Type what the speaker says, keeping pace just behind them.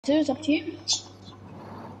So it's up to you.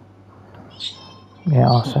 Yeah,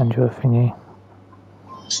 I'll send you a thingy.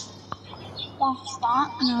 That's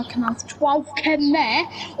that, and I can have 12 Ken there.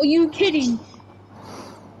 Are you kidding?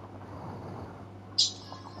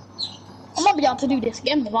 I might be able to do this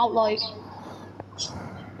again without like.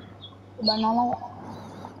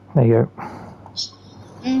 There you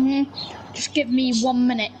go. Just give me 1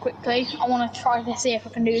 minute quickly. I want to try to see if I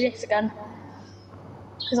can do this again.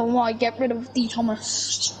 Because I want to get rid of D.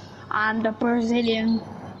 Thomas and the Brazilian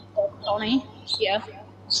Donny. Yeah.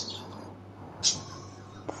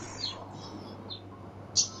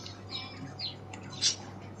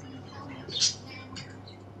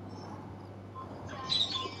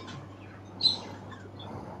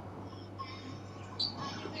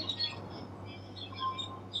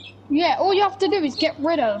 Yeah, all you have to do is get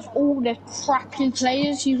rid of all the crappy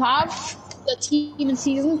players you have. The team and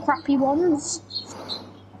season, crappy ones.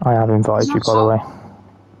 I have invited you, by the way.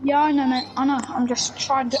 Yeah, I know, mate. I know. I'm just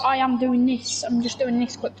trying to. I am doing this. I'm just doing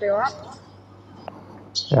this quickly, alright?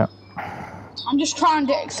 Yeah. I'm just trying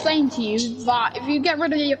to explain to you that if you get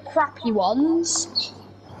rid of your crappy ones,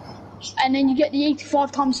 and then you get the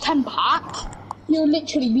 85 times 10 pack, you'll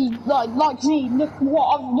literally be like me. Look who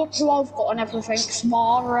I've got and everything.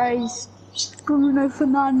 Suarez, Bruno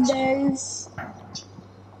Fernandes.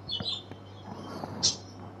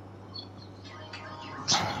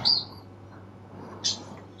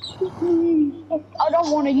 I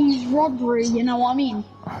don't want to use Rodri, you know what I mean?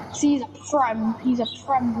 So he's a prem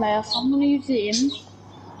player, so I'm going to use him.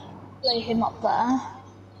 Play him up there.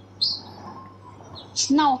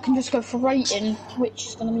 Now I can just go for rating, which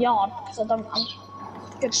is going to be hard, because I don't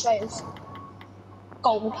have good players.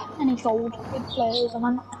 Gold, any gold, good players, I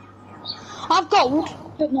have gold,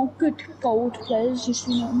 but not good gold players, just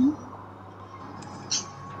you know what I mean?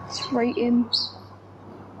 Let's rate him.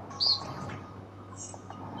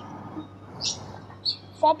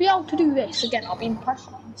 If I'll be able to do this again, I'll be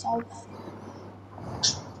impressed with myself.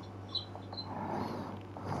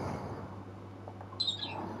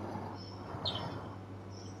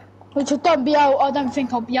 Which I don't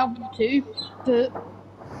think I'll be able to, but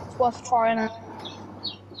it's worth trying it.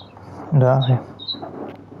 No.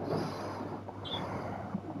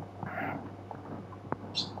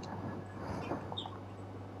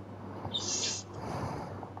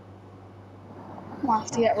 Might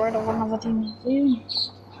have to get rid of another team too.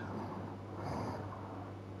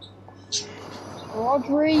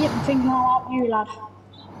 Rodri, I'm thinking about you, lad.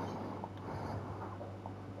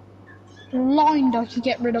 Blind I could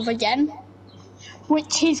get rid of again,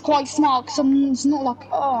 which is quite smart because it's not like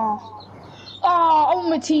all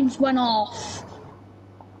my teams went off.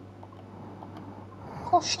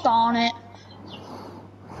 Gosh darn it!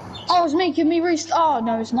 I was making me restart. Oh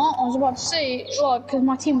no, it's not. I was about to say because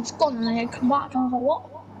my team was gone and then it come back. And I was like, what?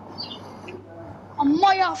 I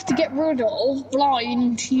might have to get rid of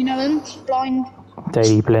Blind. You know him, Blind.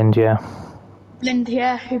 Daily Blind, yeah. Blind,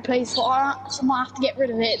 yeah, who plays for that, so I might have to get rid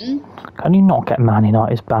of him. Can you not get Man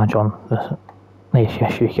United's badge on this?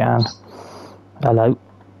 Yes, you can. Hello.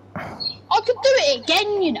 I could do it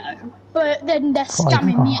again, you know, but then they're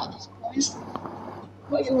scamming me at this point.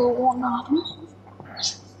 Which will want to happen.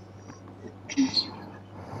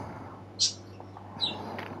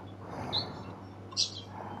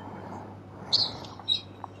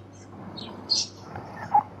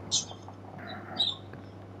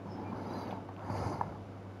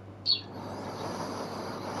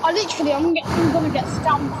 I'm gonna get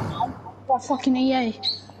scammed now by fucking EA.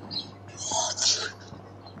 What?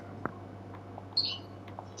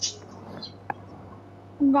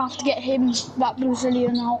 I'm gonna have to get him, that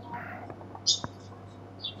Brazilian, out.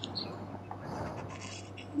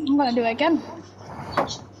 I'm gonna do it again.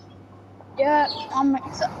 Yeah, I'm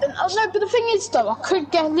accepting. Oh no, but the thing is though, I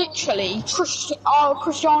could get literally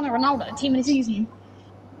Cristiano Ronaldo, team of the season.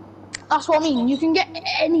 That's what I mean. You can get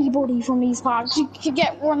anybody from these packs. You can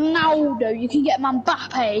get Ronaldo. You can get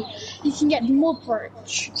Mbappe. You can get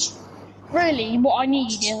Modric. Really, what I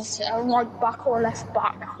need is a right back or a left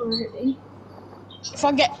back. Really. If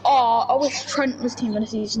I get, I wish Trent was team of the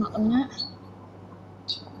season at the minute.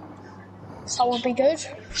 So that would be good.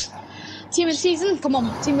 Team of the season, come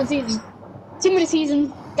on, team of the season. Team of the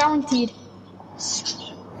season, guaranteed.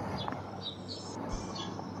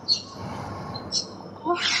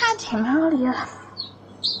 I had him earlier.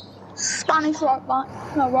 Spanish right back,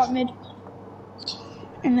 no, right mid.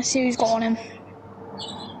 And the series got on him.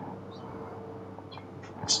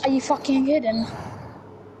 Are you fucking kidding?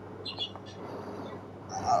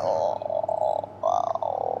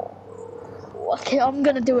 Okay, I'm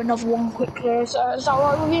gonna do another one quickly. Is that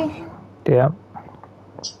alright with you? Yeah.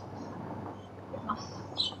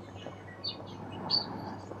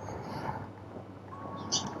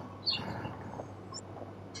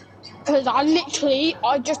 because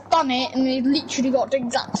I just done it and it literally got the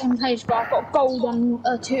exact same page, but I've got gold on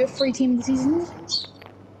 2 or 3 team of the season.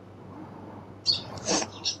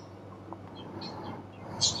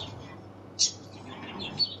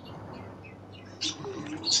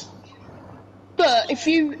 But if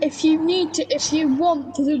you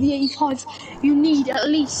want to do the 85, you need at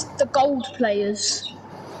least the gold players.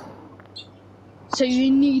 So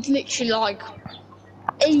you need literally like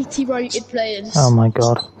 80 rated players. Oh my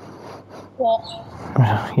god. What?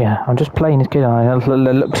 Yeah, I'm just playing this kid and I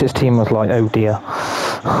looked at his team and was like, oh dear.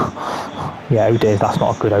 Yeah, oh dear, that's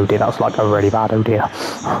not a good oh dear, that's like a really bad oh dear.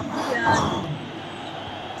 Yeah.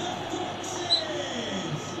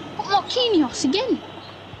 Got Marquinhos again.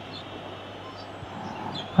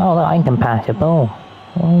 Oh look, I can pass a ball.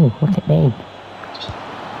 Oh, what's it mean?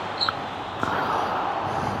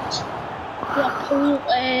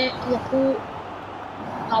 Laporte.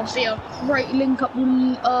 That'll be a great link up with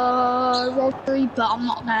Rodri, but I'm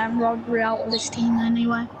not getting Rodri out of this team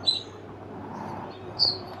anyway.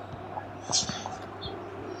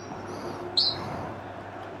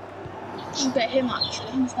 I'll get him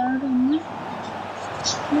actually instead, don't I?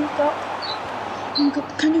 Link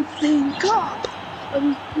up, can you link up?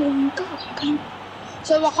 Link up, can you?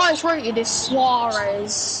 So the highest rated is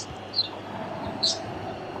Suarez.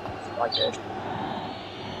 Quite good.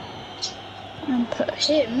 And put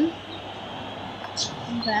him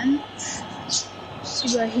on bench.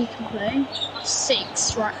 See where he can play.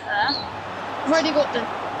 6 right there. I've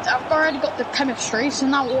already got the chemistry, so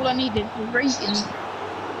now all I need is the rating.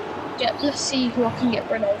 Let's see who I can get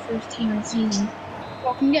rid of for this team in the season. So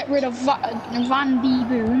I can get rid of Van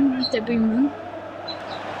de Boom,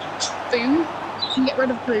 Boom. I can get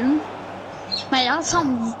rid of Boom. Mate,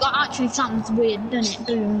 that actually sounds weird, doesn't it?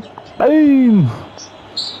 Boom. Boom!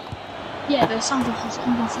 Yeah, there's something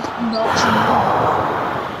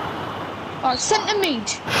Alright, centre mid.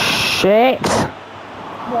 Shit!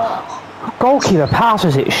 What? Goalkeeper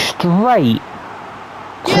passes it straight.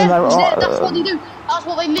 Yeah, that's what they do. That's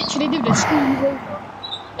what they literally do. They screw you over.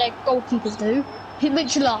 Their goalkeepers do. He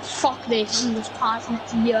literally like, fuck this, I'm just passing it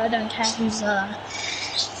to you. I don't care who's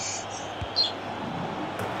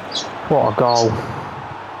What a goal.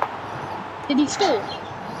 Did he score?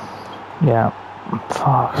 Yeah.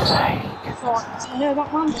 Fuck's sake. Fuck, yeah,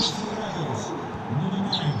 that one.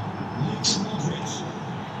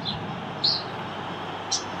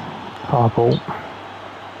 Hard ball.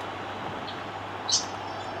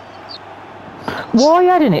 Why are you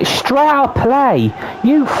adding it straight out of play?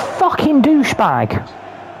 You fucking douchebag.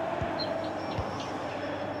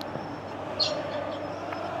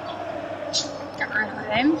 Get rid of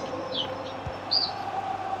him.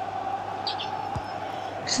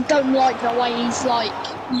 Cause I don't like the way he's like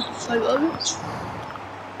photo.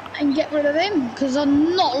 And get rid of him, because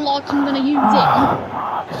I'm not like I'm gonna use it.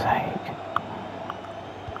 Fuck's sake.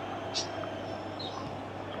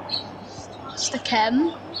 That's the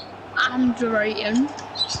chem. And the rating.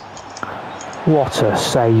 What a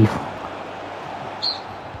save.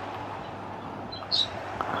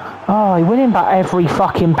 Oh, he's winning back every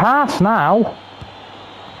fucking pass now.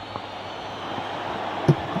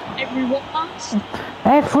 Every what pass?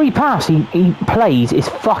 Every pass he plays is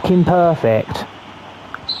fucking perfect.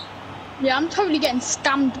 Yeah, I'm totally getting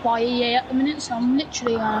scammed by EA at the minute, so I'm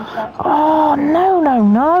literally Oh,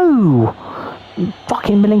 no.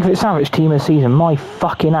 Fucking Milinkovic Savic team of the season, my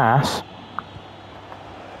fucking ass.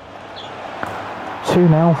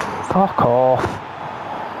 2-0, fuck off.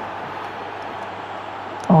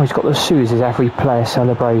 Oh, he's got the shoes as every player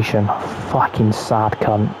celebration. Fucking sad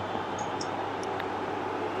cunt.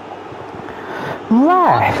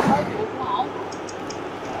 Ref!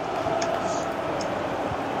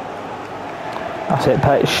 That's it,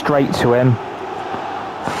 put it straight to him.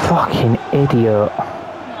 Fucking idiot.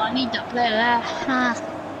 I need that player there.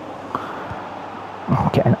 I'm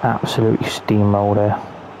getting absolutely steamrolled here.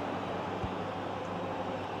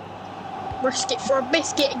 Risk it for a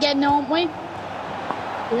biscuit again, aren't we?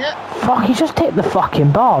 Yep. Fuck, he just hit the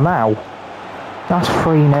fucking bar now. That's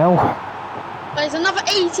 3-0. There's another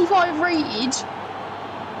 85 rated.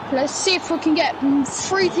 Let's see if we can get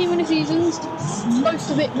 3 team in the seasons. Most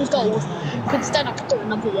of it was gold. Because then I could do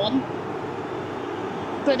another one.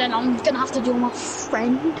 But then I'm gonna have to do my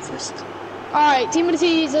friend first. Alright, team of the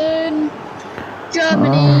season.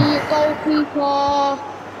 Germany, goalkeeper.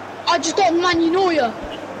 I just got Manu Neuer.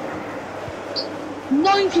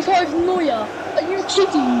 95 Neuer. Are you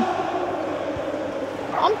kidding?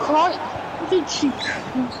 I'm crying. Did she?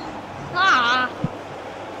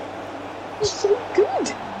 It's so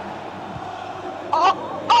good. Oh.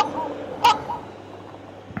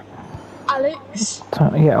 Alex.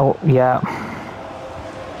 Totally Yeah, oh, yeah.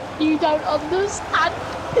 You don't understand.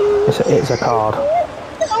 It's a card.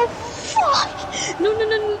 Oh, fuck! No, no,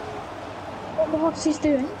 no, no. What the fuck's he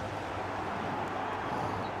doing?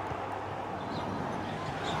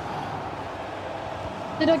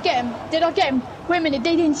 Did I get him? Did I get him? Wait a minute,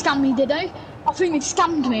 they didn't scam me, did they? I think they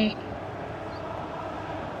scammed me.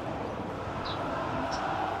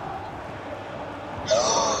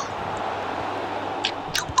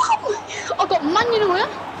 I got Man Neuer.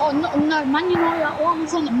 Oh no, Man Neuer. What am I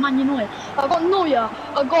saying? Man Neuer. I got Neuer.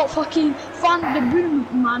 I got fucking Van de Boom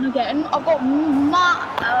man again. I got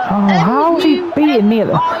Matt. How's he beating me at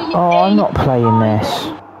the... Oh, I'm not playing this.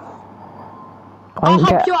 I'll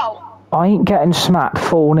help you out. I ain't getting smacked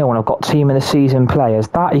 4-0 when I've got team of the season players.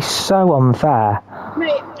 That is so unfair.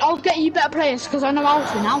 Mate, I'll get you better players because I know how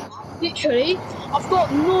to now. Literally, I've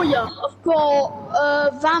got Neuer. I've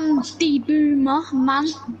got Van de Boomer man.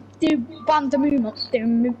 Van de Moon. I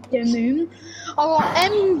got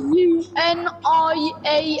Muniain.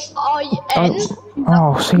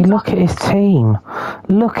 Oh, see, look at his team.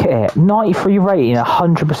 Look at it. 93 rating,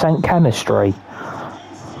 100% chemistry.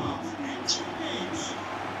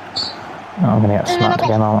 Oh, I'm going to get smacked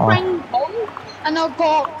again, aren't I? And I've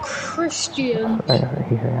got Christian.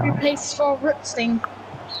 Who plays for Ripsting.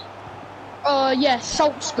 Yeah,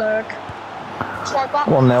 Salzburg.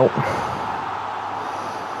 1-0.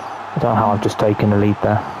 I don't know how I've just taken the lead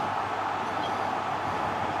there.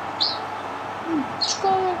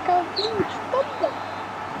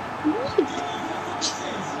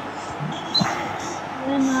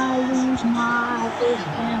 When I lose my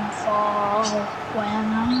vision fall, when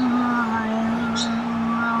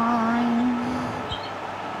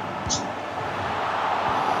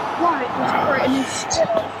right, let's create a new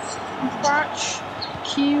scratch.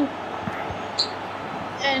 Q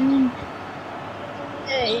N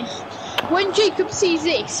A. When Jacob sees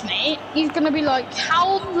this, mate, he's gonna be like,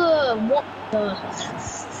 how the, what the?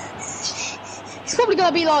 He's probably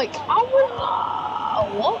gonna be like,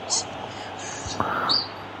 what?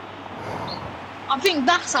 I think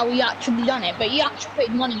that's how he actually done it, but he actually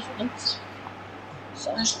paid money for them.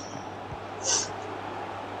 So.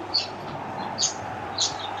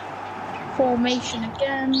 Formation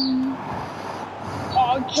again.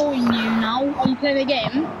 I'll join you now. Are you playing the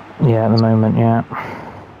game? Yeah, at the moment, yeah.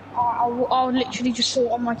 I'll literally just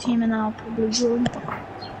sort on my team and then I'll probably join.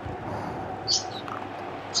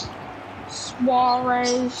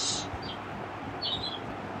 Suarez.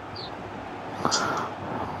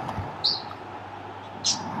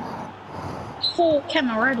 Four chem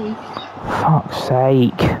already. Fuck's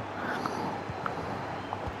sake.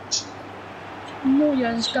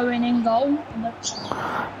 Neuer's going in goal.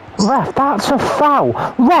 Ref, that's a foul.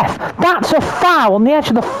 Ref, that's a foul on the edge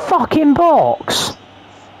of the fucking box.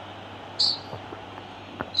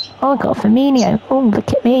 Oh, I got Firmino. Oh,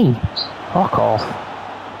 look at me. Fuck off.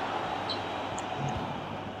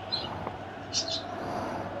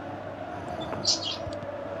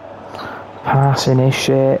 Passing is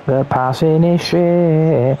shit. The passing is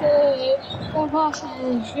shit. The passing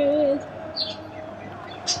is shit.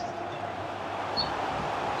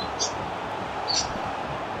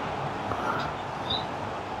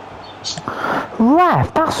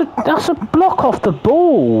 Ref, that's a block off the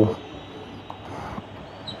ball.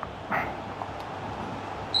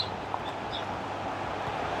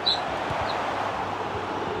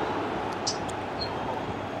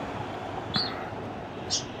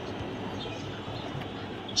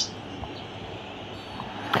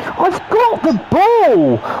 I've got the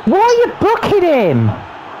ball. Why are you booking him?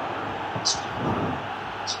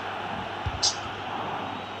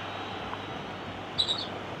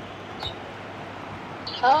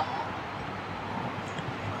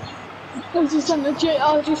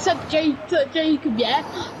 I just said Jacob, yeah,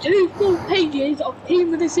 2 full pages of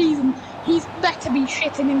team of the season. He's better be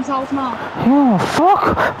shitting himself now. Oh,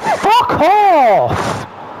 fuck off!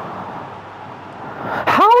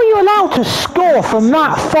 How are you allowed to score from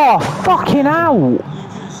that far fucking out?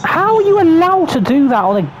 How are you allowed to do that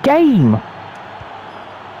on a game?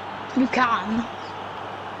 You can.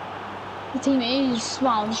 The team is,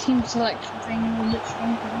 well, the team selection thing is a bit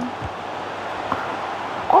stronger.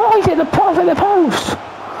 Oh, he's hit the post!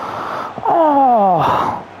 Oh,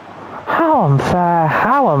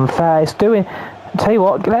 how unfair it's doing. Tell you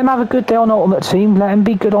what, let him have a good day on Ultimate Team, let him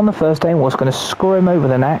be good on the first day and what's going to screw him over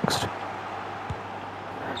the next.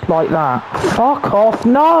 Like that. Fuck off,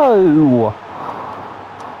 no!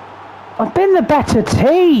 I've been the better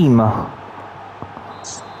team!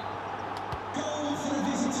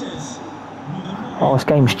 Oh, this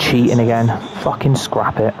game's cheating again. Fucking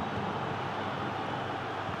scrap it.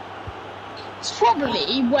 It's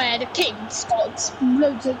probably where the kid's got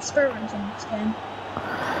loads of experience in this game.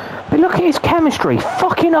 But look at his chemistry,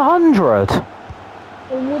 fucking 100. It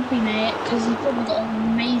would be, mate, because he's probably got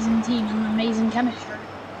an amazing team and amazing chemistry.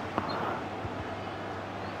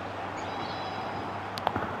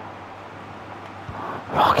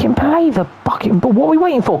 Fucking play the fucking... But what are we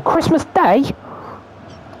waiting for? Christmas Day?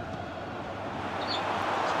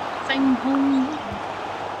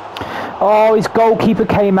 Oh, his goalkeeper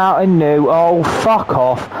came out and knew. Oh, fuck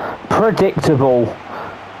off. Predictable.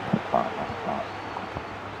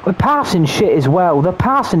 The passing shit as well. The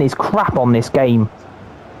passing is crap on this game.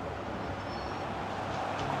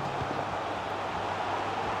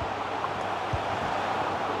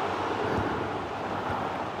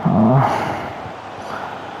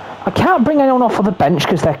 I can't bring anyone off of the bench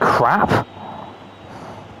because they're crap.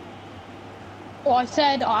 Well, I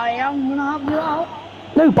said I am going to have you out.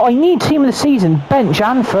 No, but I need team of the season, bench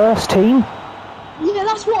and first team. Yeah,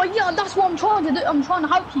 that's what I'm trying to do. I'm trying to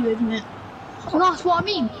help you, isn't it? And that's what I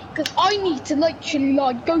mean. Because I need to literally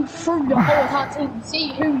go through the whole entire team and see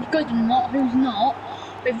who's good and who's not,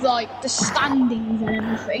 with like the standings and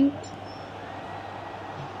everything.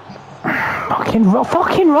 Fucking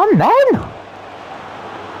run then.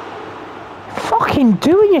 Fucking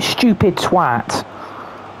do it, you stupid twat.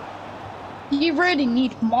 You really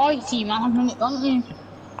need my team management, don't you?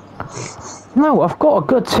 No, I've got a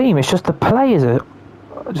good team. It's just the players are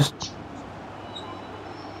just...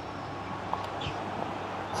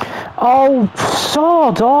 Oh,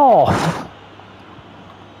 sod off!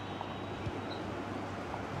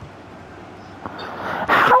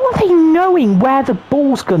 How are they knowing where the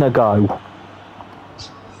ball's gonna go?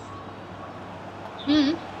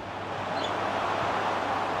 Hmm.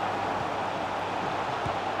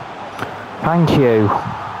 Thank you.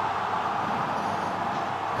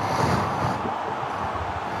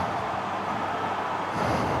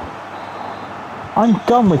 I'm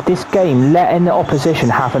done with this game letting the opposition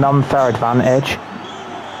have an unfair advantage.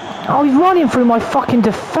 Oh, he's running through my fucking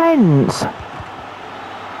defence.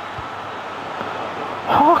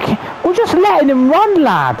 Okay, we're just letting him run,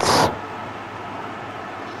 lads.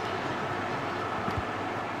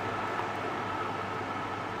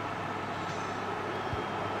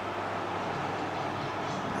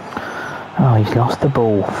 Oh, he's lost the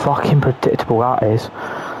ball. Fucking predictable that is.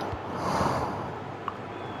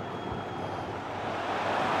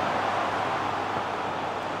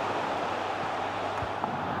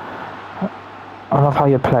 I love how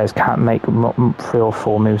your players can't make 3 or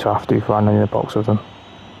 4 moves after you've run in the box with them.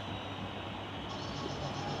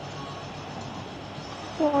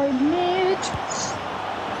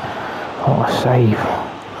 What a save.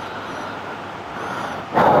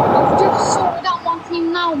 I've just sorted out my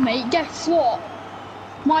team now, mate. Guess what?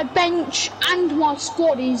 My bench and my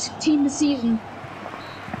squad is team of the season.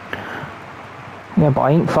 Yeah, but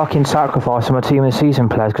I ain't fucking sacrificing my team of the season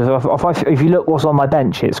players, because if you look what's on my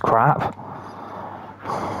bench, it's crap.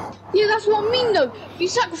 Yeah, that's what I mean though. You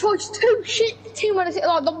sacrifice 2 shit team of the season,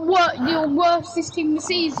 like your worstest team of the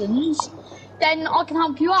seasons, then I can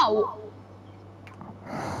help you out.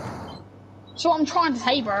 So what I'm trying to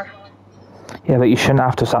say, bro. Yeah, but you shouldn't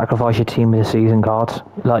have to sacrifice your team of the season cards.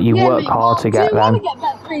 Like, you work hard to get them. Do you want to get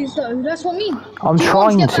better players though? That's what I mean. I'm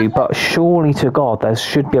trying to, but surely to God, there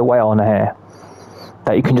should be a way on here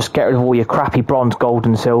that you can just get rid of all your crappy bronze, gold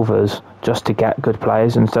and silvers just to get good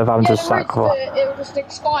players instead of having to sacrifice. It'll just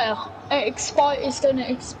expire. It's going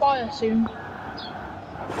to expire soon.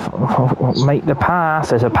 Make the pass.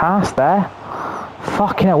 There's a pass there.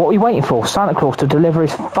 Fucking hell, what are we waiting for? Santa Claus to deliver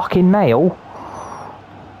his fucking mail?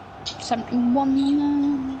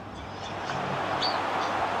 71.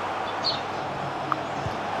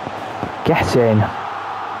 Get in.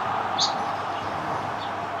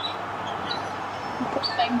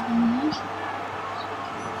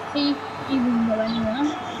 He won't go anywhere.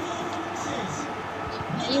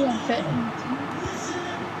 He won't fit in.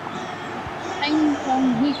 Ping pong,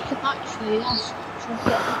 he could actually last.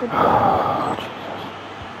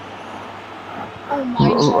 Oh my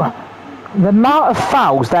god. The amount of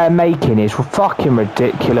fouls they're making is fucking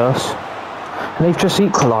ridiculous. And they've just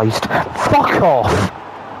equalised. Fuck off!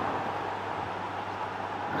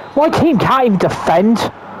 My team can't even defend.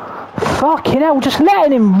 Fucking hell, just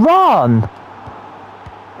letting him run.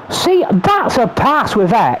 See, that's a pass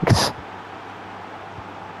with X.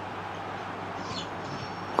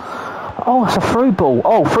 Oh, it's a through ball.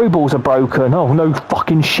 Oh, through balls are broken. Oh, no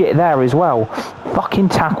fucking shit there as well. Fucking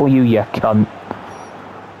tackle you cunt.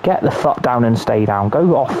 Get the fuck down and stay down.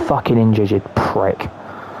 Go off fucking injured, you prick.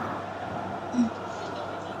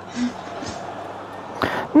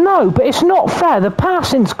 No, but it's not fair. The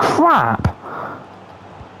passing's crap.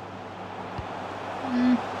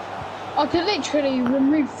 I could literally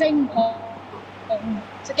remove thing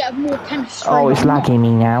to get more chemistry. Oh, it's lagging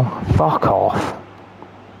me now. Fuck off.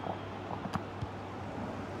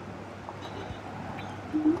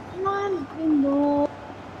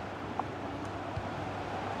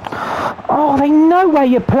 Oh, they know where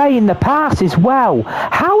you're playing the pass as well.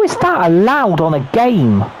 How is that allowed on a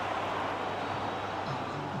game?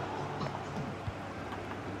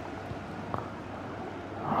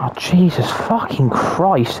 Oh, Jesus fucking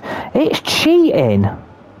Christ. It's cheating.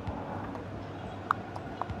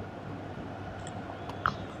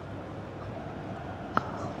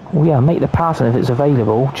 Oh yeah, make the pass if it's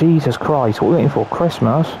available. Jesus Christ, what are we waiting for?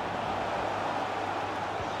 Christmas?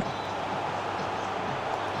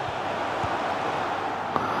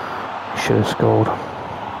 Should have scored.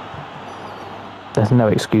 There's no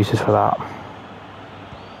excuses for that.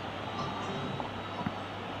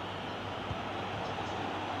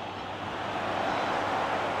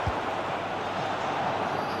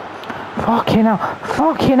 Fucking hell.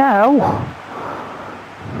 Fucking hell.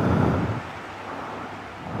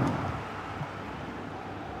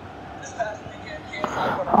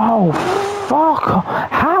 Oh, fuck.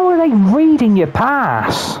 How are they reading your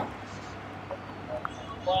pass?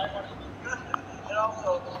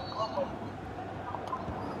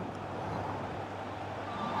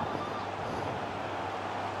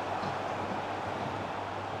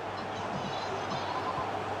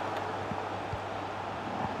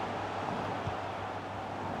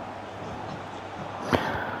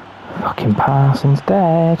 Fucking passing's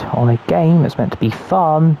dead on a game that's meant to be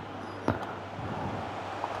fun.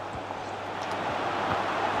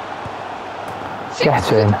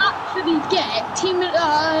 Get in. Actually get team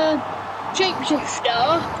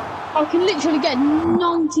shapeshifter. I can literally get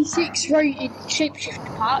 96 rated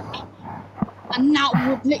shapeshifter pack, and that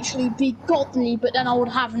would literally be godly. But then I would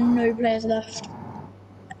have no players left.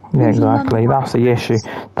 Yeah, exactly. That's the issue.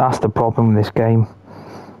 That's the problem with this game.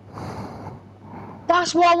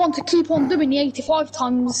 That's why I want to keep on doing the 85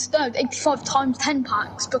 times 10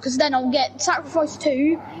 packs, because then I'll get sacrifice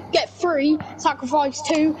 2, get 3, sacrifice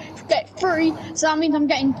 2, get 3, so that means I'm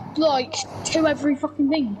getting like 2 every fucking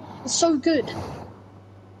thing. It's so good.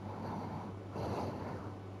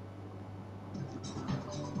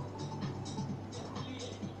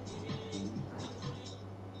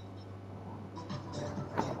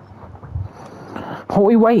 What are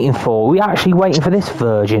we waiting for? Are we actually waiting for this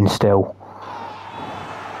virgin still?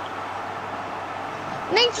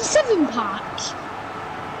 87 pack.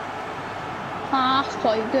 Ah, that's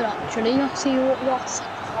quite good actually. Let's see what that's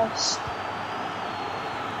sacrifice.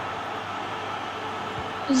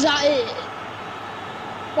 Is that it?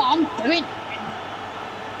 What I'm doing?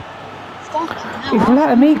 You've let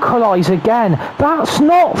them equalise again. That's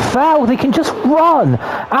not fair. They can just run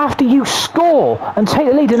after you score and take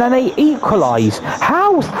the lead and then they equalise.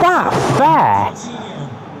 How's that fair?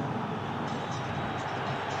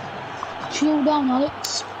 Chill down,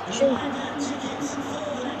 Alex. Chill.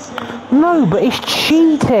 No, but it's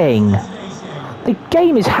cheating. The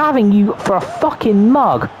game is having you for a fucking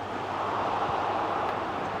mug.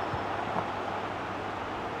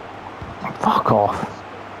 Fuck off.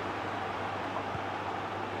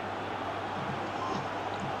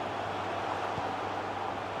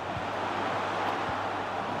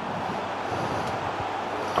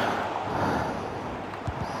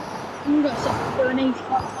 I'm going to set for an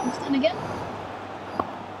 85 times 10 again.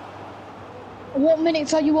 What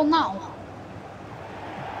minutes are you on now?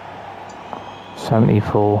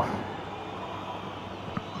 74.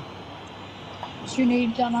 So you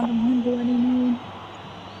need another 100 anymore.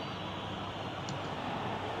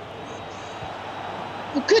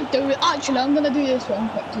 We could do it. Actually, I'm going to do this one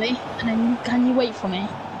quickly, and then can you wait for me?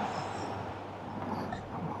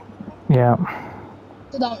 Yeah.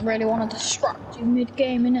 I don't really want to distract you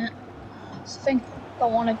mid-game, innit? So I think I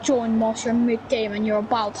don't want to join whilst you're mid-game and you're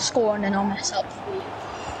about to score and then I'll mess up for you.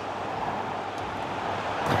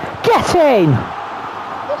 Get in!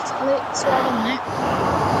 Yes, Alex, well done, mate.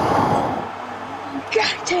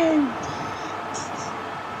 Get in!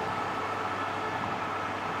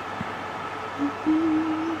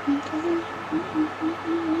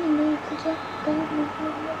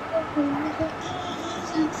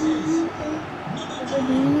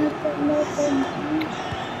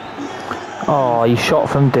 Oh, he shot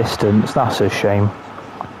from distance. That's a shame.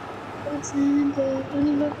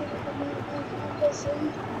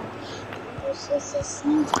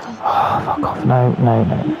 Oh, fuck off. No, no,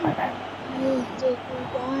 no, no.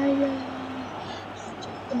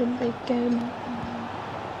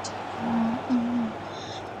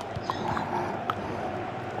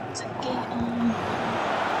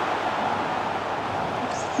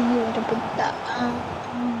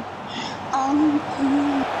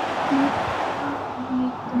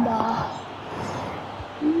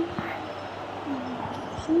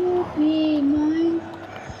 Be mine.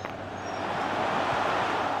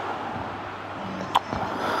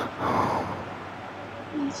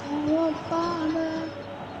 It's our Father.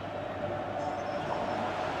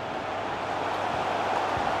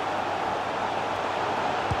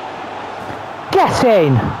 Get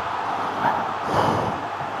in!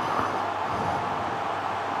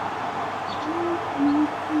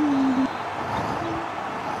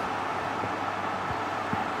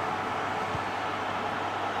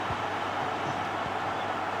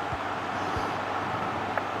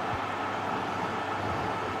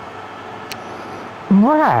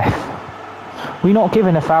 Ref! We not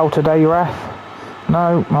giving a foul today, ref?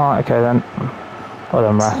 No? Alright, okay then. Well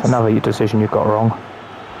done, ref. Another decision you've got wrong.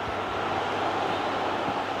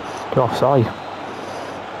 You're offside.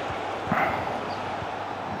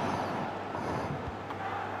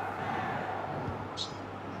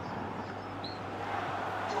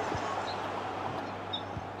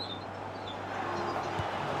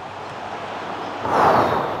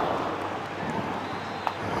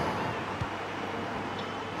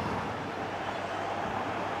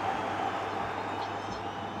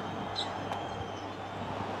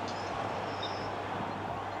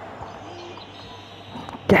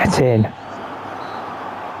 Get in!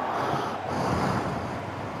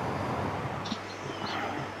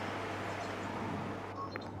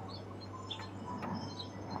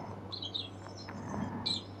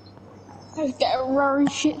 Let's get a very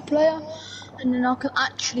shit player, and then I can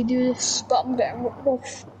actually do this, but I'm getting ripped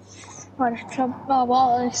off by the club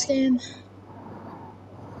while this game.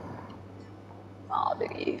 I'll do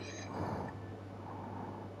you.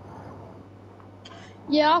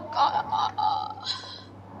 Yeah,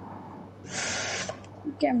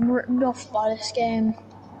 I'm getting ripped off by this game.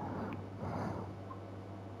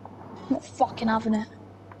 Not fucking having it.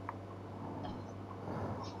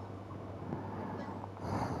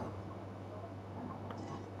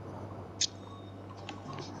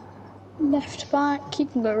 Left back, he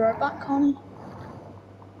can go right back on.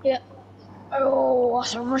 Yeah. Oh,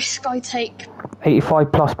 that's a risk I take.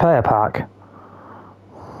 85 plus player pack.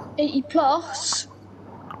 80 plus?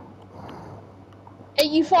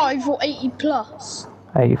 85 or 80 plus?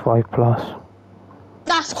 85 plus.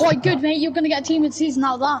 That's quite good, mate. You're going to get a team of the season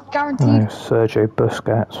out of that, guaranteed. No, Sergio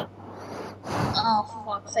Busquets. Oh, for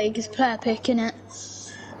fuck's sake, it's player pick, innit?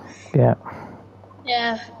 Yeah.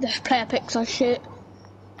 Yeah, the player picks are shit.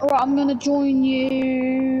 Alright, I'm going to join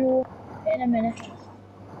you in a minute.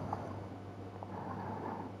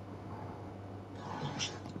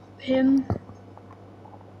 Him.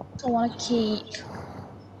 I want to keep.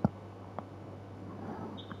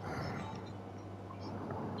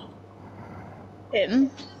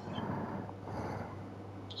 Him.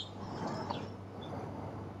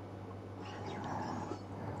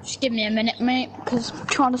 Just give me a minute, mate, because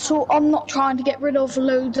I'm not trying to get rid of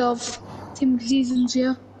loads of team seasons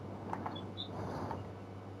here.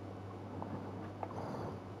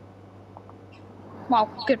 Well,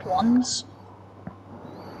 good ones.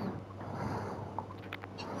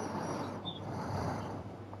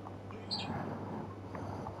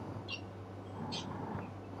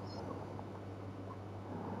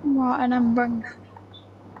 Right, and then bring.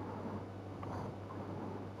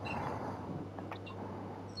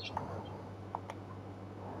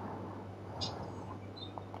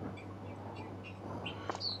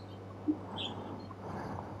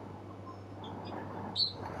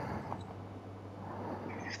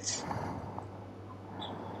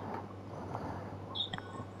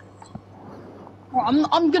 Well,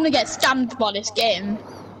 I'm gonna get scammed by this game,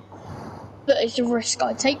 but it's a risk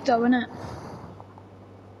I take, though, isn't it?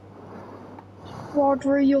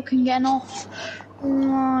 Rodri, you can get off.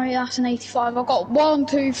 Right, that's an 85. I've got 1,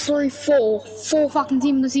 2, 3, 4. 4 fucking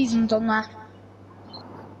team of the seasons on there.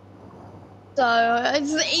 So,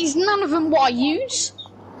 it's none of them what I use.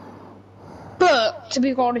 But, to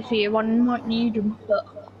be honest with you, I might need them, but...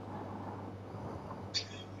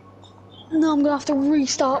 No, I'm gonna have to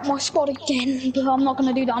restart my squad again, but I'm not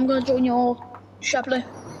gonna do that. I'm gonna join your Chablis.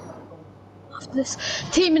 After this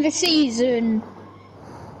team of the season.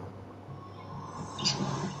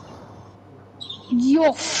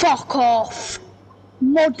 You're fuck off.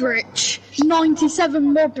 Modric.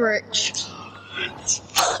 97 Modric. Let's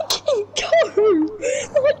fucking go.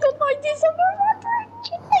 I got 97 Modric.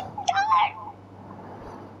 Let's go.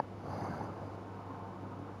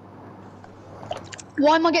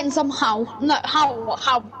 Why am I getting somehow? No,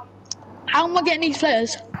 how am I getting these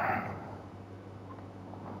players?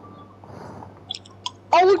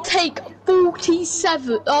 Oh would take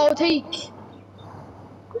 47. I'll take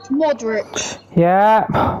Modric. Yeah.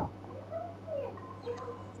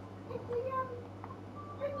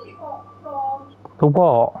 The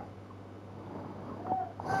what?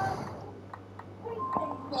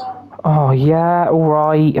 Oh yeah,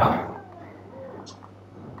 alright.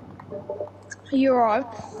 You're right.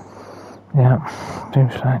 Yeah, 2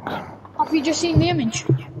 seconds. Have you just seen the image?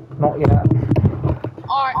 Not yet.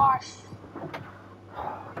 Alright.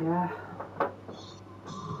 Yeah.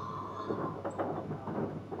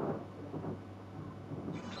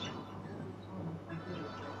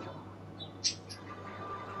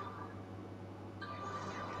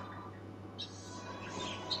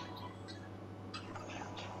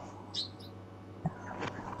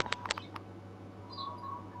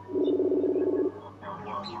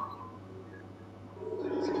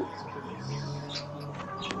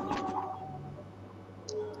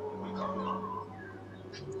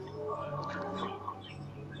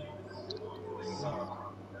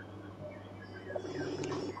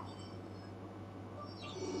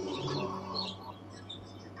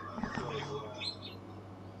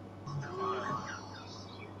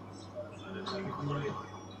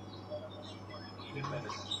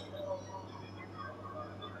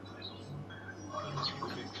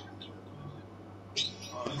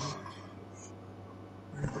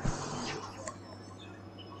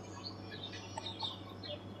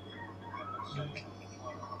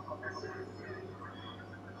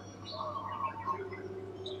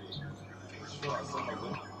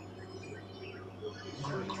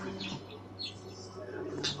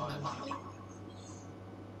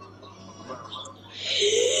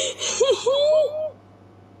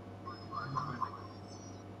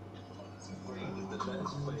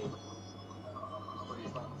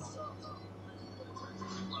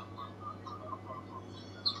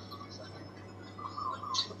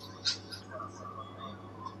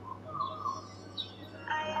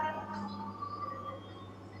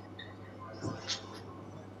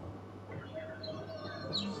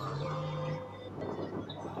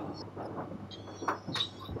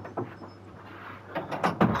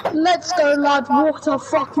 Let's go, lad. What a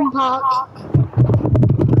fucking park.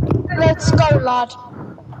 Let's go, lad.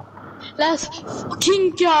 Let's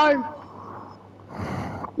fucking go.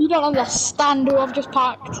 You don't understand who I've just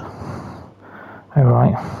packed.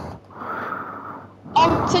 Alright.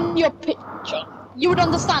 I'll send you a picture. You would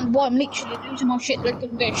understand why I'm literally losing my shit. Look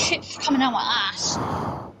at this. Shit's coming out my ass.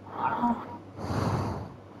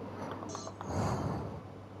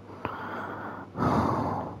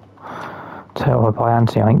 Tell her by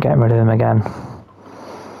Auntie I ain't getting rid of him again.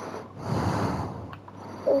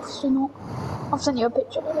 Also not. I've sent you a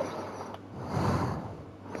picture of it.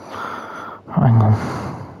 Hang on.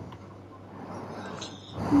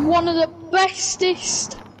 One of the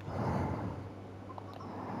bestest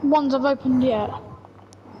ones I've opened yet.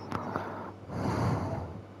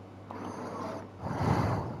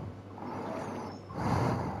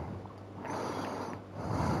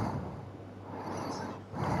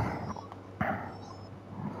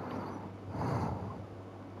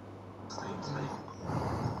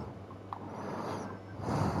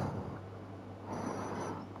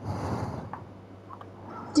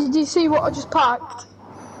 Did you see what I just packed?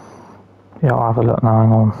 Yeah, I'll have a look now,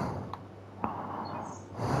 hang on.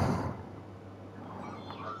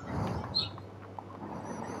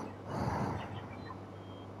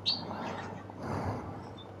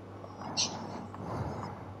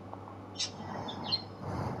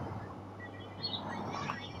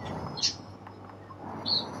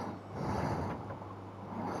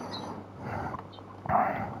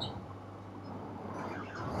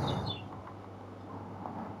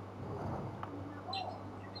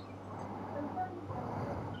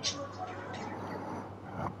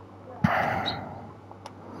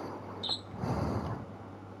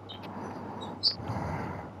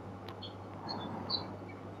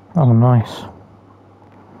 Oh, nice.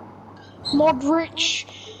 Modric,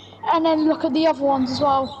 and then look at the other ones as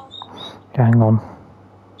well. Yeah, hang on.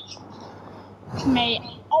 Mate,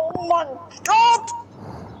 oh my god!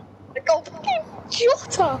 I got fucking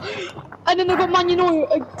Jota! And then I got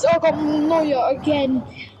I got Neuer again.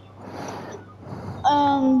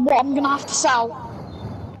 What I'm gonna have to sell.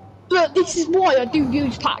 But this is why I do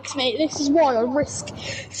use packs, mate. This is why I risk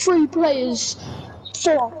 3 players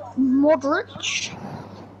for Modric,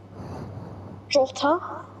 Jota.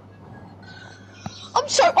 I'm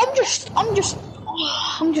just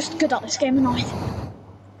good at this game, and I'm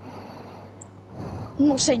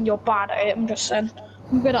not saying you're bad at it. I'm just saying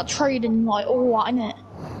I'm good at trading, like all that, innit?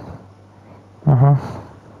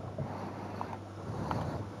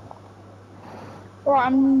 Right,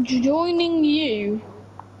 I'm joining you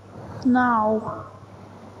now.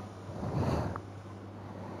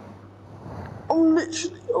 I'm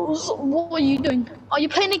literally. What are you doing? Are you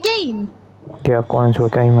playing a game? Yeah, I've gone into a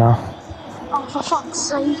game now. Oh, for fuck's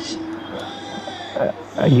sake!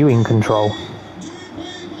 Are you in control?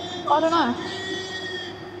 I don't know.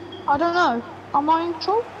 I don't know. Am I in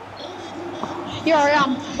control? Yeah, I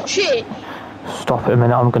am. Shit. Stop it a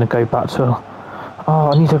minute, I'm going to go back to...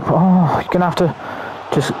 Oh, I need to... Oh, you're going to have to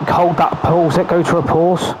just hold that pause. It go to a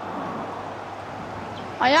pause.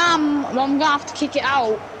 I am. Well, I'm gonna have to kick it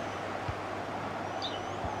out.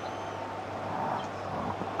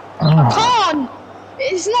 I can't.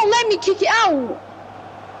 It's not letting me kick it out.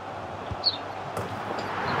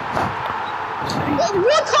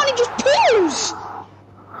 Why can't it just pause?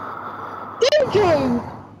 There we go.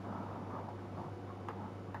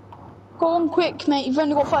 Go on quick, mate. You've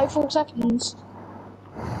only got 34 seconds.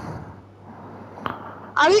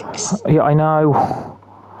 Alex? Yeah, I know.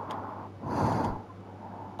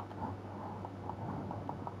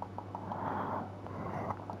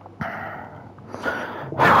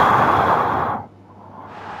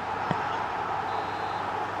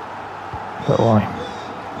 But why?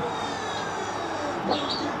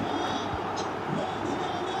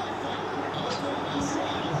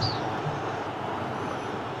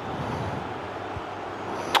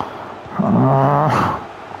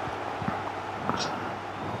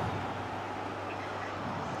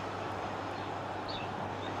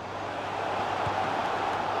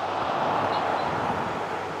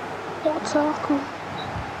 What circle?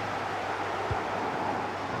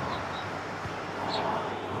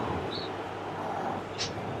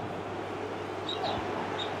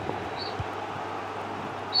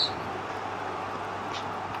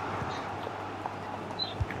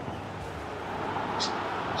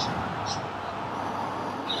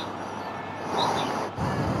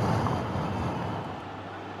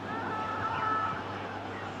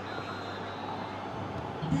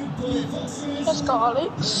 Let's go,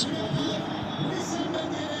 Alex.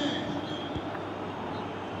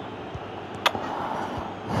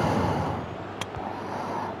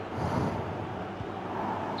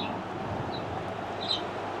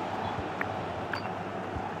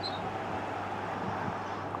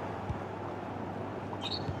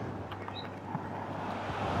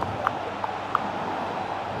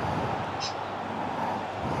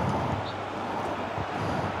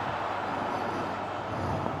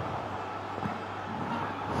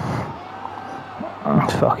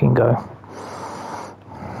 Let's fucking go.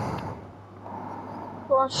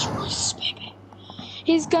 Baby.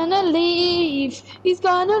 He's gonna leave. He's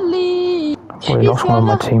gonna leave. Already lost one of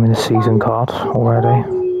my team in the season cards already.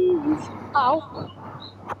 Ow.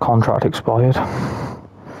 Contract expired.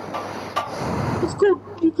 It's good.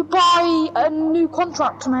 You could buy a new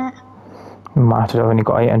contract, mate. Might have to, I've only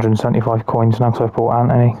got 875 coins now because I've bought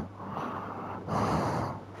Anthony.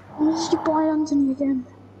 Why did you buy Anthony again?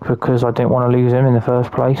 Because I didn't want to lose him in the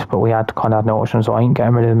first place, but we had kind of had no option, so I ain't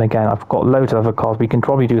getting rid of him again. I've got loads of other cards. We can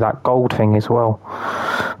probably do that gold thing as well,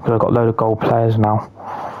 because I've got a load of gold players now.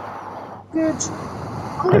 Good.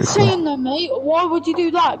 I'm just saying though, mate, why would you do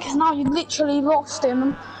that? Because now you literally lost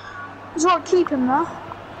him. It's right, keep him there.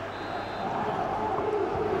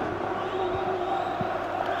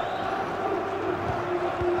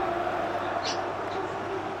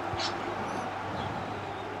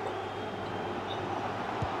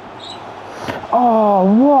 Oh,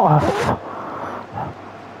 what a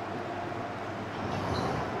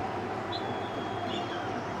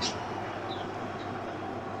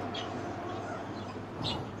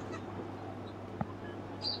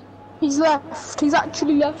He's left. He's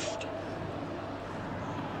actually left.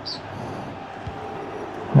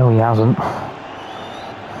 No, he hasn't.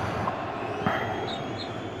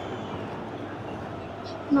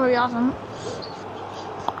 No, he hasn't.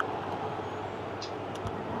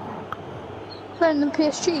 Playing the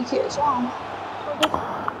PSG kit as well.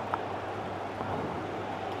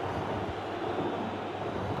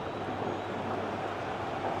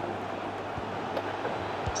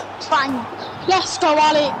 Bang! Let's go,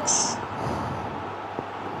 Alex!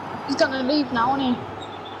 He's gonna leave now, isn't he?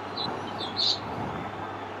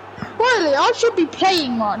 Really, I should be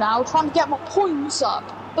playing right now, trying to get my points up,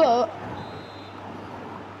 but...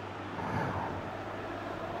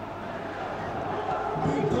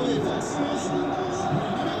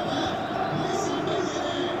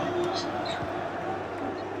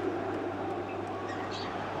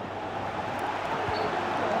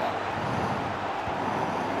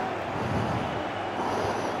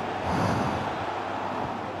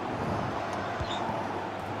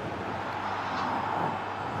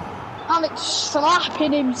 Alex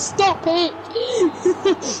slapping him. Stop it.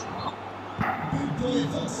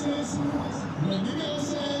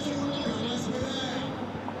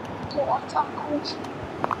 What a tackle.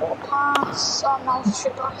 What a pass. Oh, no, it's a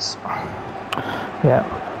shit pass. Yeah.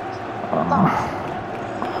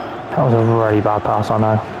 That was a really bad pass, I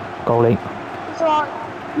know. Goalie. It's alright.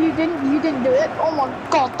 You didn't do it. Oh my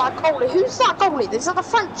god, that goalie. Who's that goalie? Is that the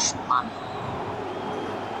French man?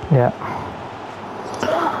 Yeah.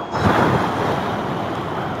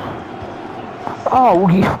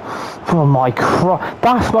 Oh my crap.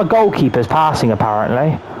 That's my goalkeeper's passing,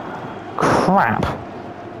 apparently. Crap.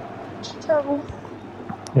 Terrible.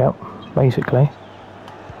 Yep, basically.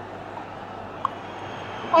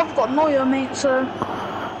 I've got Neuer, mate, so...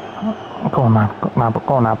 Go on now,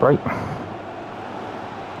 go on now, break.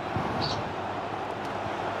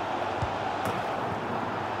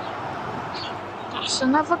 That's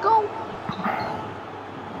another goal.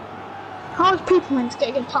 How is people meant to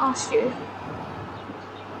get past you?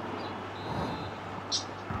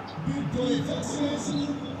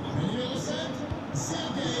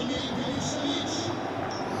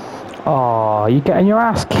 Oh, you're getting your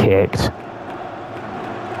ass kicked.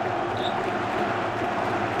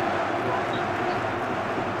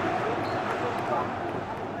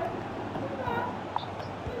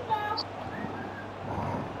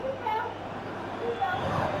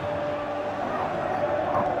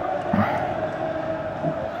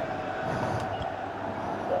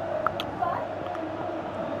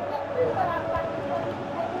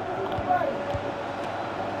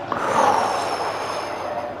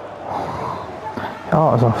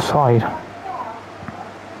 Oh, it's offside.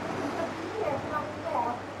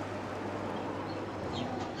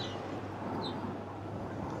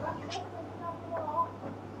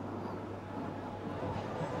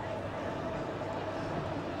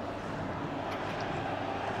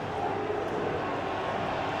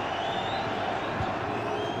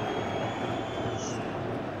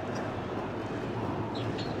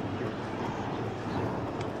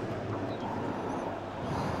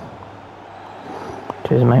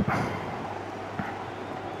 Cheers, mate.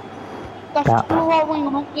 That's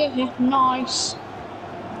blowing up. Yeah, nice.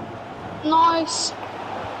 Nice.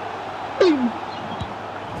 Boom.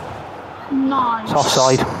 Nice. It's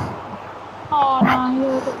offside. Oh,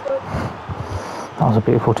 no. That was a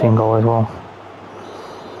beautiful team goal as well.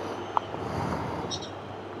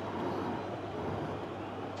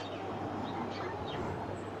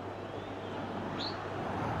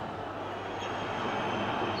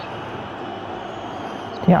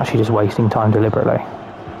 You're actually just wasting time deliberately.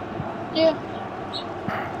 Yeah.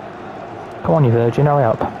 Come on, you virgin, hurry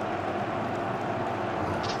up.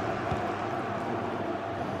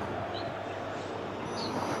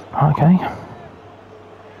 Okay.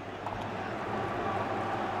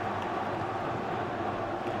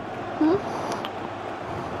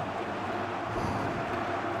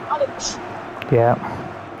 Alex. Yeah.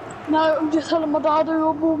 No, I'm just telling my dad who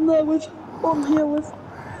I'm there with. What I'm here with.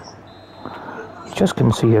 You just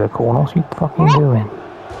conceded a corner. What are you fucking doing?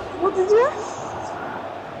 What did you?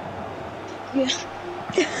 Yeah.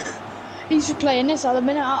 He's just playing this at the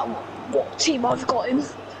minute. What team I've got him?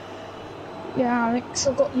 Yeah, Alex,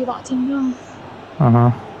 I've got you that team now.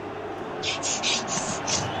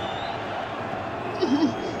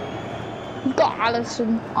 You've got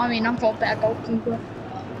Allison. I mean, I've got a better goalkeeper.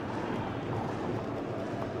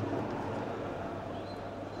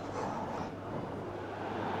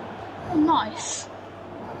 Oh, nice.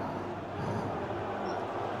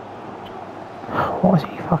 What is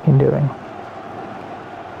he fucking doing?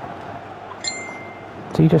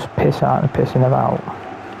 Does he just piss out and pissing about?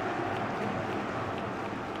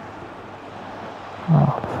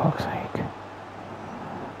 Oh, for fuck's sake.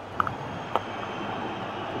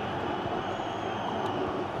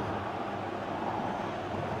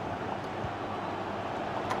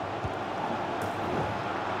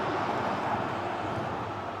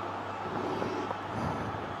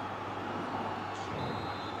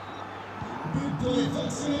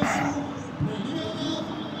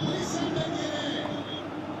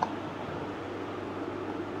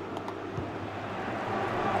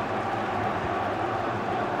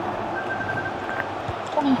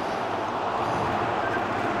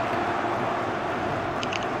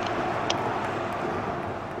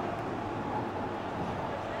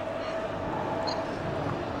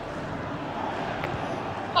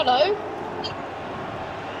 Hello.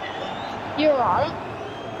 You're right.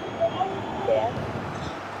 Yeah.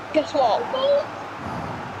 Guess what?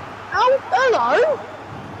 Oh, hello.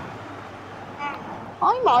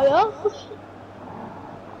 Hi, Maya.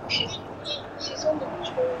 She's on the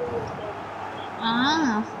tour.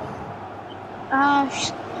 Ah.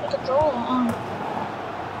 She's got a draw on.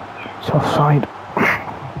 It's offside.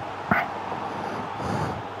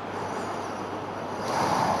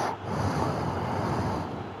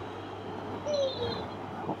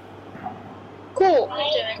 Cool.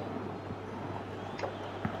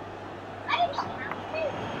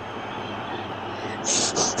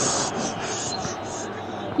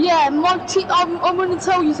 Yeah, my team. I'm going to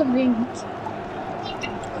tell you something.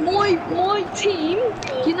 My team.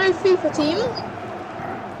 You know, FIFA team.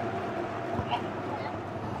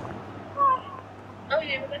 Oh,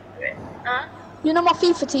 you remember it? Huh? You know my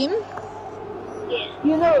FIFA team. Yeah.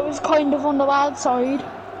 You know it was kind of on the bad side.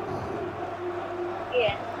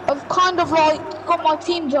 Yeah. I've kind of like got my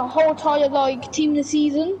team the whole entire like team this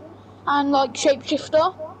season, and like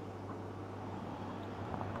shapeshifter.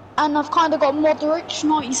 And I've kind of got Modric,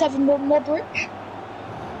 97 Modric.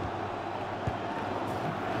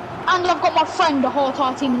 And I've got my friend the whole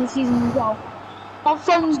entire team in the season as well. My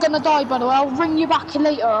phone's gonna die, by the way. I'll ring you back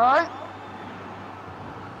later, alright?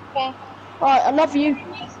 Okay. Alright, I love you.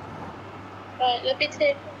 Right, love you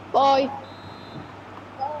too. Bye.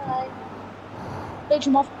 Bye.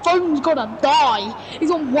 Literally, my phone's gonna die.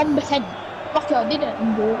 It's on 1%. Lucky I did it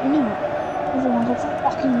and do it, you know. Otherwise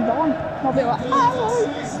I'll fucking die. I'll be like, hello.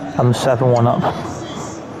 I'm 7-1 up.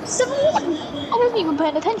 7-1. I wasn't even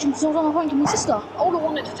paying attention because I was on the phone to my sister. All I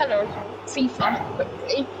wanted to tell her was FIFA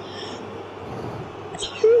quickly.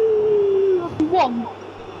 2-1.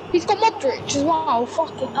 He's got Modric as well.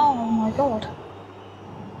 Fucking, oh my god.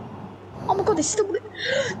 Oh my god, he's still.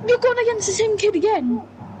 You're going against the same kid again.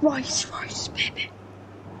 Rice, baby.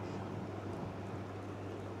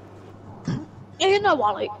 You know,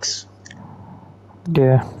 Alex.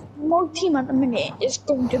 Yeah. My team at the minute is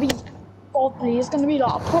going to be godly. It's going to be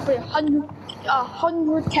like probably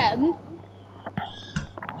 110.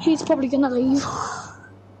 He's probably going to leave.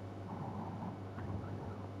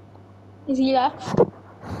 Is he left?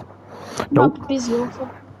 Nope. Not busy also.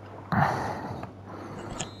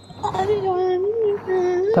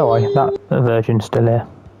 Don't worry, that virgin's still here.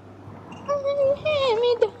 Can you hear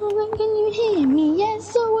me, darling? Can you hear me?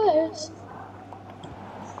 Yes or worse?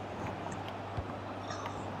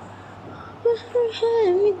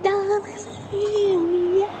 Hear me, darling. Hear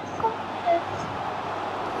me, yes or worse?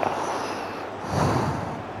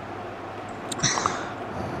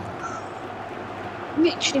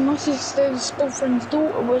 Literally, my sister's girlfriend's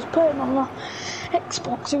daughter was playing on the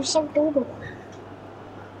Xbox. It was so adorable.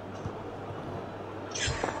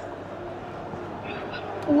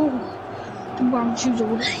 Ooh, I'm wearing shoes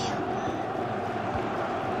all day.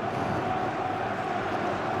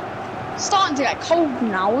 It's starting to get cold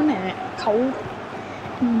now, isn't it? Cold.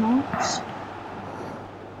 Nice.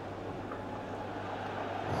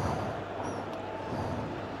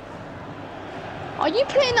 Are you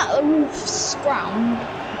playing at the Wolves ground?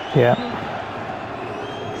 Yeah.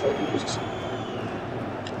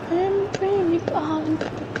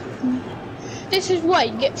 This is where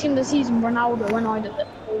you get Team of the Season Ronaldo when I did it.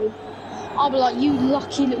 I'll be like, you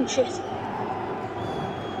lucky little shit.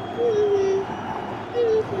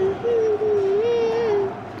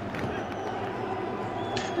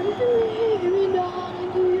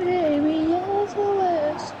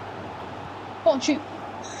 Go on, shoot.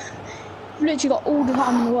 You've literally got all the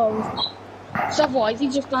time in the world. So otherwise,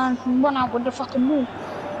 he's just going to run out with the fucking ball.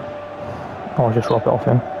 I'll just rob it off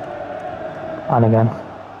him. And again.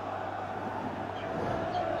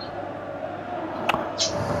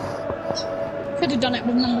 Could have done it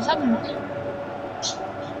with number 7.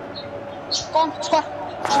 Go on, square.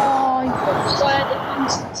 Oh, you got squared it.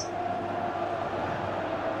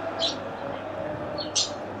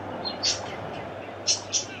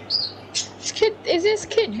 Is this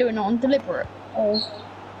kid doing it on deliberate? Or?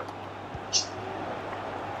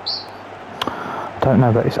 Don't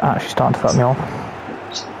know, but it's actually starting to fuck me off.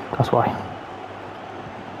 That's why.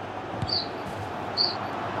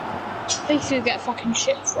 At least you get fucking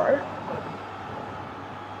shit for it.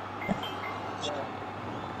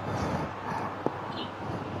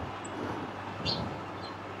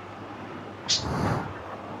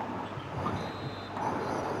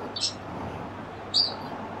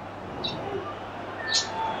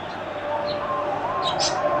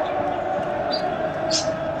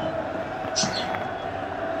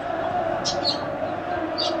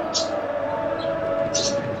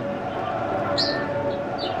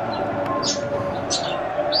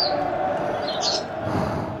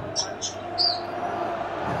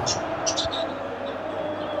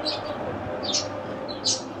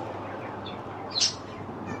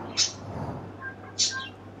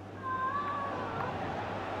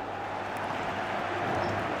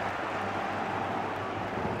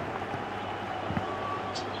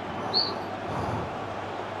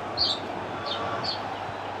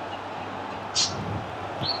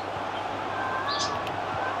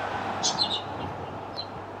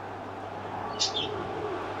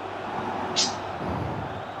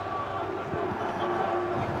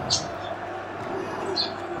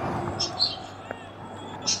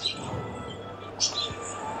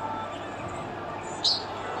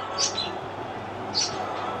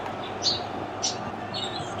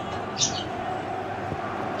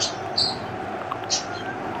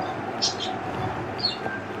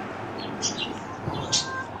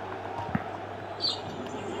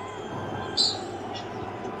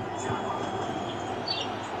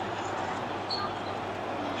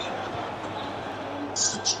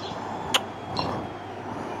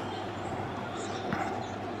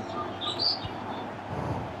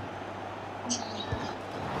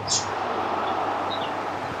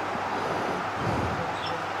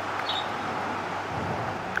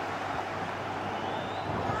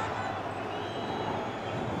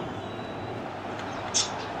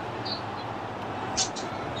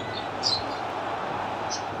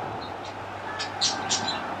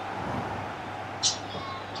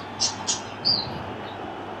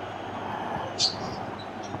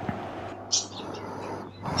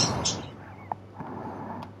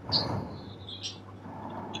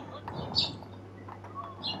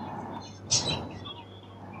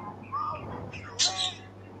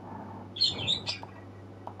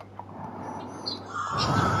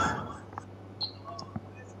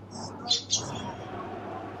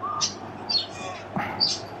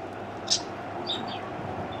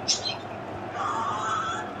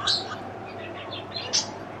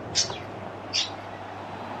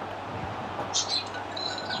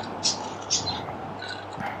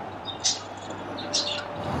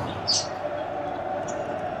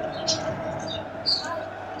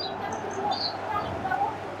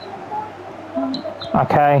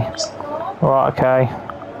 Okay. Right, okay.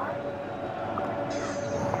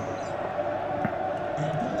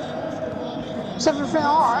 Is everything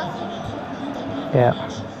alright? Yeah.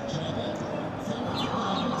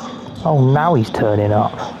 Oh, now he's turning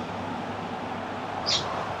up.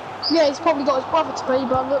 Yeah, he's probably got his brother to pay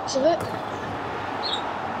by the looks of it.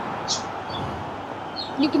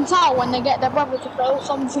 You can tell when they get their brother to pay or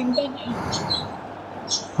something, don't you?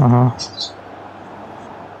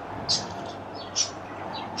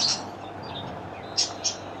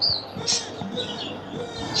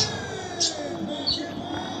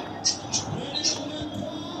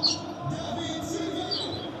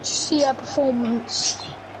 See her performance.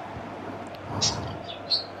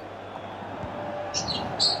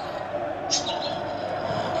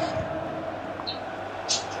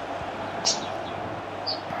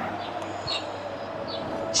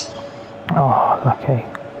 Oh, lucky.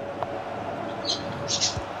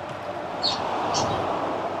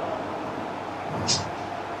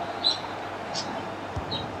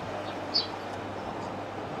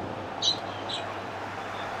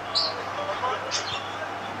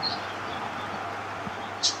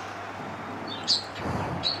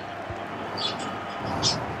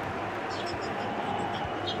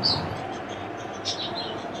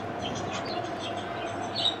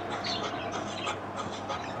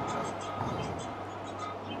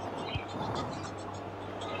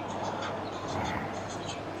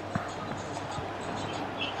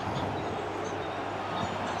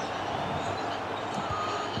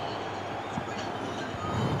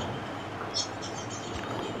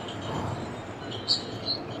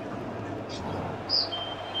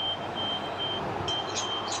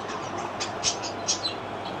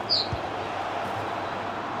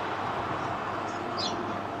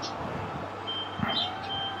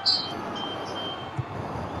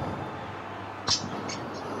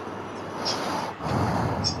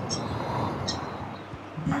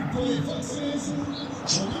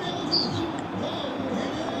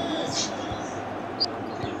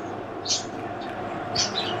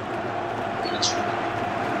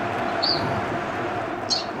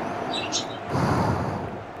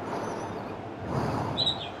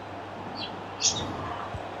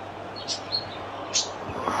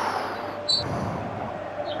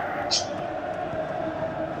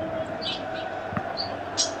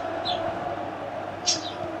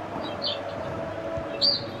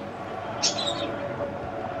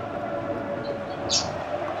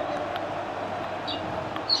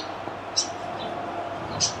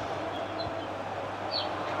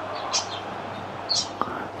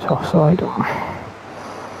 It's offside.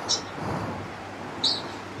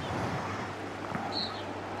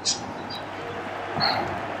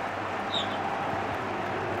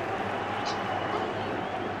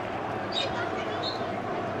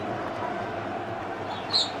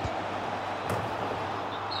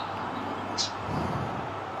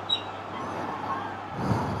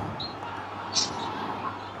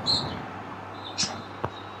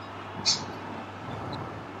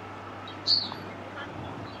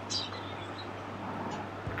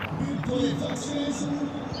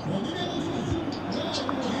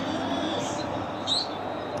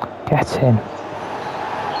 Get in.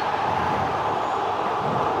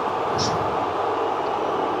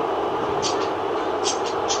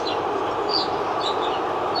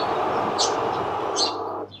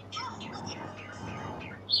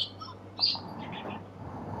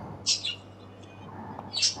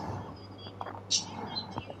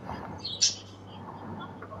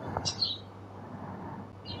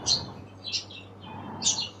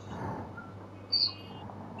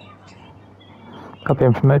 I've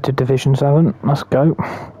been promoted to Division 7. Let's go.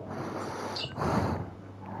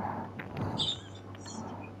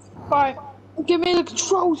 Right, give me the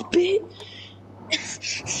controls, bit.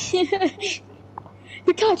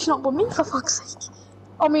 You're catching up with me for fuck's sake.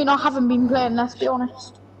 I mean, I haven't been playing, let's be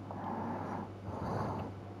honest.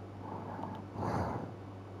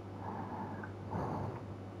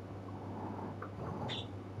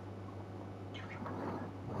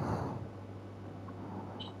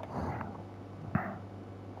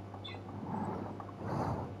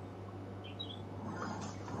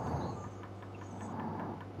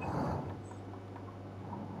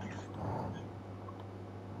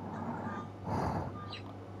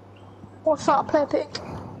 What's that player pick?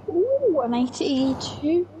 Ooh, an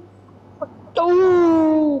 82.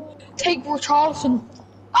 Oh, take Richarlison.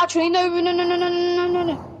 Actually, no.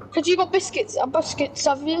 Because you got biscuits,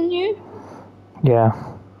 haven't you? Yeah.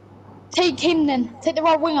 Take him then. Take the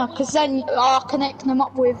right winger, because then I'll connect them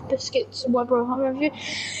up with biscuits or whatever. I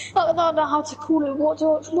don't know how to call it.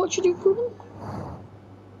 What should you call them?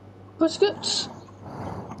 Biscuits?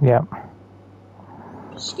 Yeah.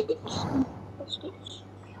 Biscuits. Biscuits.